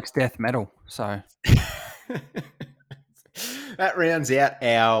 Apparently he likes death metal. So that rounds out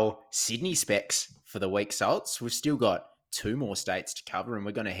our Sydney specs for the week, Salts. We've still got 2 more states to cover, and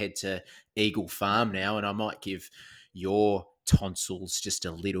we're going to head to Eagle Farm now, and I might give your tonsils just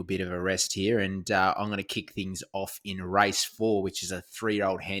a little bit of a rest here, and I'm going to kick things off in race 4, which is a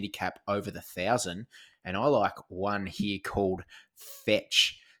 3-year-old handicap over the 1,000, and I like one here called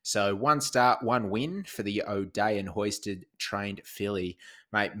Fetch. So 1 start, 1 win for the O'Day and Hoisted trained filly.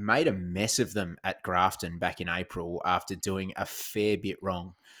 Mate, made a mess of them at Grafton back in April after doing a fair bit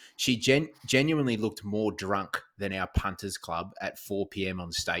wrong. She genuinely looked more drunk than our punters club at 4 p.m.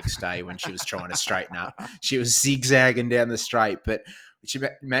 on stakes day when she was trying to straighten up. She was zigzagging down the straight, but she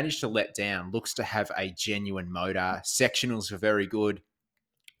managed to let down. Looks to have a genuine motor. Sectionals were very good.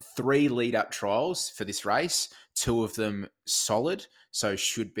 3 lead-up trials for this race, 2 of them solid, so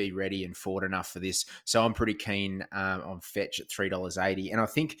should be ready and forward enough for this. So I'm pretty keen on Fetch at $3.80, and I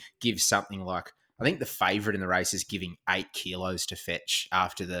think gives something like, I think the favourite in the race is giving 8 kilos to Fetch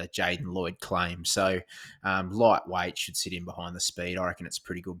after the Jaden Lloyd claim. So lightweight should sit in behind the speed. I reckon it's a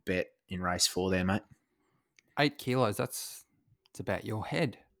pretty good bet in race 4 there, mate. 8 kilos, it's about your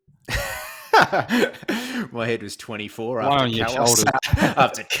head. My head was 24 Lie on your shoulders.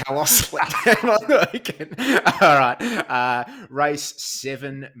 after Kalos let down on the weekend. All right. Race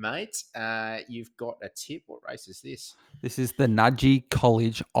 7, mate. You've got a tip. What race is this? This is the Nudgee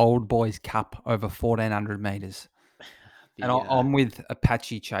College Old Boys Cup over 1,400 metres. And I'm with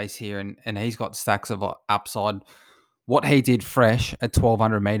Apache Chase here, and he's got stacks of upside. What he did fresh at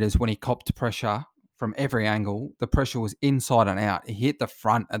 1,200 metres when he copped pressure from every angle, the pressure was inside and out. He hit the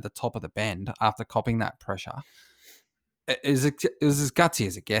front at the top of the bend after copping that pressure. It was as gutsy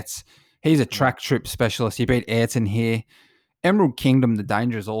as it gets. He's a track trip specialist. He beat Ayrton here. Emerald Kingdom, the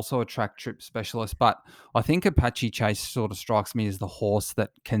Danger, is also a track trip specialist, but I think Apache Chase sort of strikes me as the horse that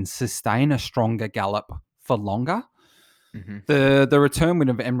can sustain a stronger gallop for longer. The return win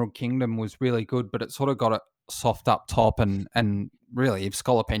of Emerald Kingdom was really good, but it sort of got it soft up top, and really, if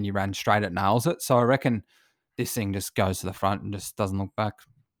Scolopendi ran straight, it nails it. So I reckon this thing just goes to the front and just doesn't look back.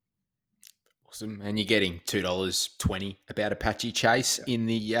 Awesome. And you're getting $2.20 about Apache Chase in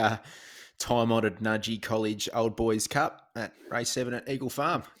the time-honoured Nudgee College Old Boys Cup at Race 7 at Eagle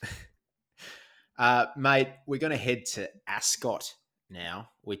Farm. Mate, we're going to head to Ascot now,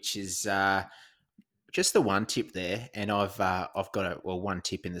 which is just the one tip there. And I've got one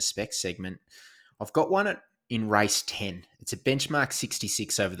tip in the spec segment. I've got one in race 10. It's a benchmark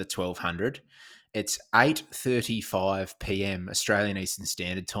 66 over the 1200. It's 8:35 p.m. Australian Eastern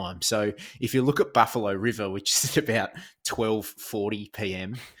Standard Time. So if you look at Buffalo River, which is at about 12:40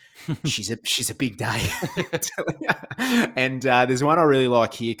 p.m., she's a big day. And there's one I really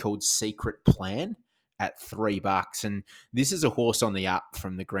like here called Secret Plan at $3. And this is a horse on the up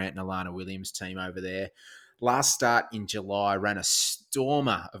from the Grant and Alana Williams team over there. Last start in July, ran a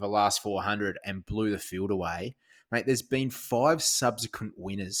stormer of a last 400 and blew the field away. Mate, there's been 5 subsequent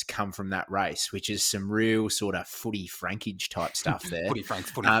winners come from that race, which is some real sort of footy frankage type stuff there. Footy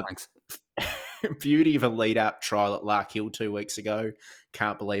franks. Beauty of a lead-up trial at Lark Hill 2 weeks ago.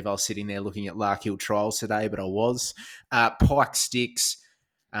 Can't believe I was sitting there looking at Lark Hill trials today, but I was. Pike Sticks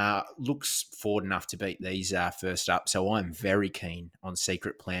looks forward enough to beat these first up, so I'm very keen on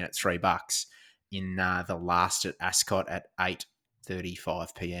Secret Plan at $3 in the last at Ascot at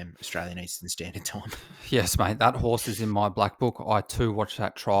 8:35 p.m. Australian Eastern Standard Time. Yes, mate. That horse is in my black book. I too watched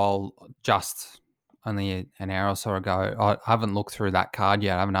that trial just only an hour or so ago. I haven't looked through that card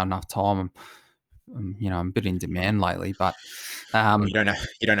yet. I haven't had enough time. I'm a bit in demand lately, but you don't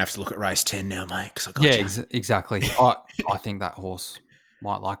have to look at race 10 now, mate. Exactly. I think that horse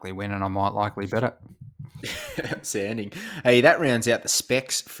might likely win, and I might likely bet it. Outstanding. Hey, that rounds out the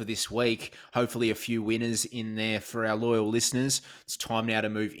specs for this week. Hopefully a few winners in there for our loyal listeners. It's time now to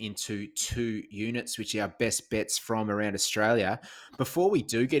move into 2 units, which are our best bets from around Australia. Before we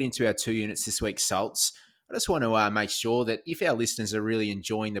do get into our 2 units this week, Salts, I just want to make sure that if our listeners are really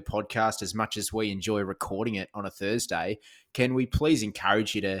enjoying the podcast as much as we enjoy recording it on a Thursday, can we please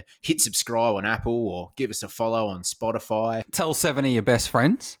encourage you to hit subscribe on Apple or give us a follow on Spotify? Tell 7 of your best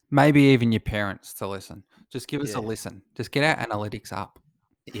friends, maybe even your parents, to listen. Just give us a listen. Just get our analytics up.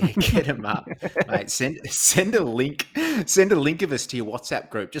 Yeah, get them up, mate. Send a link. Send a link of us to your WhatsApp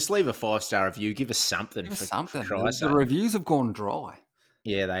group. Just leave a 5-star review. Give us something. Give us something. The reviews have gone dry.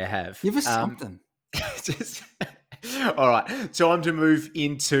 Yeah, they have. Give us something. All right, time to move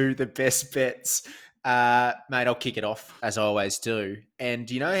into the best bets. Mate, I'll kick it off as I always do. And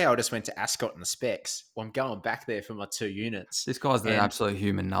you know how I just went to Ascot and the specs? Well, I'm going back there for my 2 units. This guy's the absolute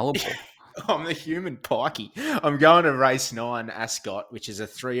human nullable. I'm the human pikey. I'm going to race 9 Ascot, which is a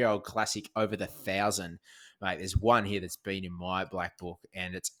 3-year-old classic over the 1,000. Mate, there's one here that's been in my black book,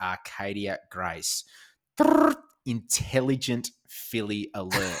 and it's Arcadia Grace. Intelligent filly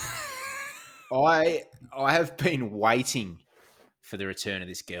alert. I have been waiting for the return of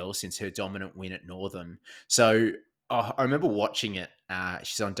this girl since her dominant win at Northam. So I remember watching it.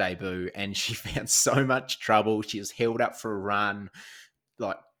 She's on debut, and she found so much trouble. She was held up for a run,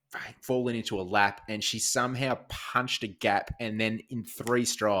 like fallen into a lap, and she somehow punched a gap, and then in 3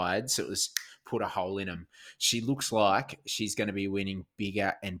 strides, it was put a hole in them. She looks like she's going to be winning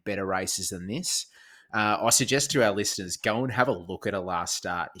bigger and better races than this. I suggest to our listeners, go and have a look at her last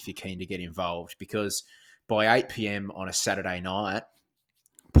start if you're keen to get involved, because by 8 p.m. on a Saturday night,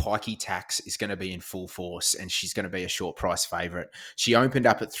 Pikey Tax is going to be in full force, and she's going to be a short price favourite. She opened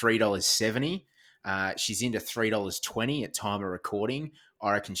up at $3.70. She's into $3.20 at time of recording.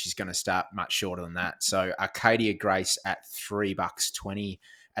 I reckon she's going to start much shorter than that. So Arcadia Grace at $3.20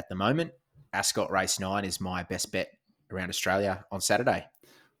 at the moment. Ascot Race 9 is my best bet around Australia on Saturday.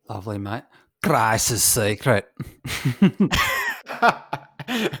 Lovely, mate. Grace's secret.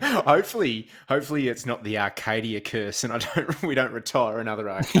 Hopefully it's not the Arcadia curse, and we don't retire another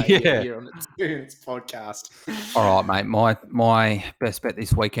Arcadia here on the podcast. All right, mate. My best bet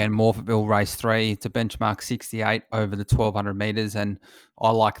this weekend, Morphettville Race 3. It's a benchmark 68 over the 1,200 metres, and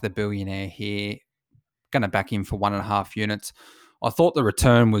I like the Billionaire here. Going to back him for 1.5 units. I thought the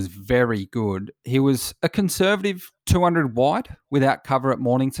return was very good. He was a conservative 200 wide without cover at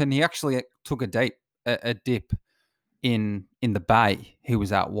Mornington. He actually took a dip in the bay. He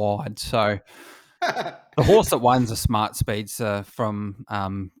was out wide. So the horse that won's a Smart Speedster from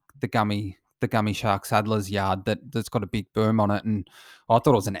the Gummy Shark Saddler's yard that's got a big boom on it. And I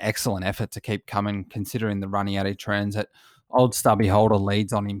thought it was an excellent effort to keep coming, considering the running out of transit. Old Stubby Holder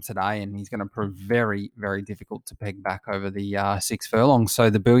leads on him today, and he's going to prove very, very difficult to peg back over the 6 furlongs. So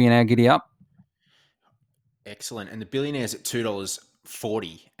the Billionaire, giddy up. Excellent. And the billionaire's at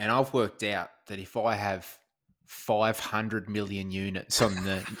 $2.40. And I've worked out that if I have 500 million units on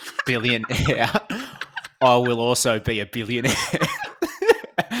the billionaire, I will also be a billionaire.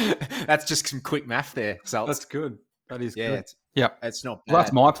 That's just some quick math there. So That's good. That is yeah, good. it's, Yep. it's not bad. Well,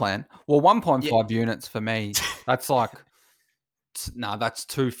 that's my plan. Well, 1.5 units for me, that's like, that's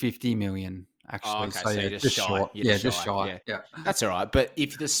 250 million actually. Oh, okay, so so yeah, you're just shy. short. You're Yeah, just just shy, shy. Yeah. That's all right. But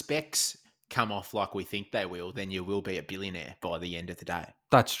if the specs come off like we think they will, then you will be a billionaire by the end of the day.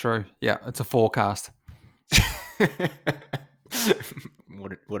 That's true. Yeah, it's a forecast.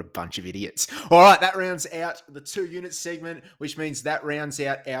 What a bunch of idiots. All right, that rounds out the 2 unit segment, which means that rounds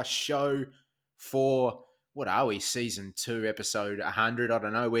out our show for, what are we, season 2, episode 100. I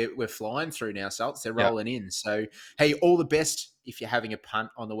don't know. We're flying through now, Salts. They're rolling in. So, hey, all the best if you're having a punt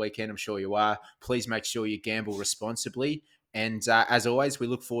on the weekend. I'm sure you are. Please make sure you gamble responsibly. And as always, we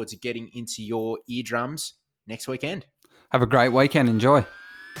look forward to getting into your eardrums next weekend. Have a great weekend. Enjoy.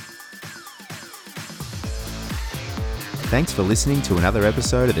 Thanks for listening to another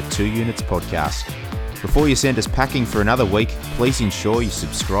episode of the 2 Units Podcast. Before you send us packing for another week, please ensure you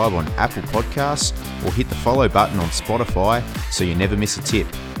subscribe on Apple Podcasts or hit the follow button on Spotify so you never miss a tip.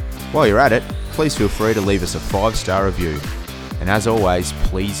 While you're at it, please feel free to leave us a 5-star review. And as always,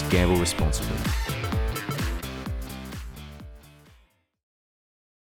 please gamble responsibly.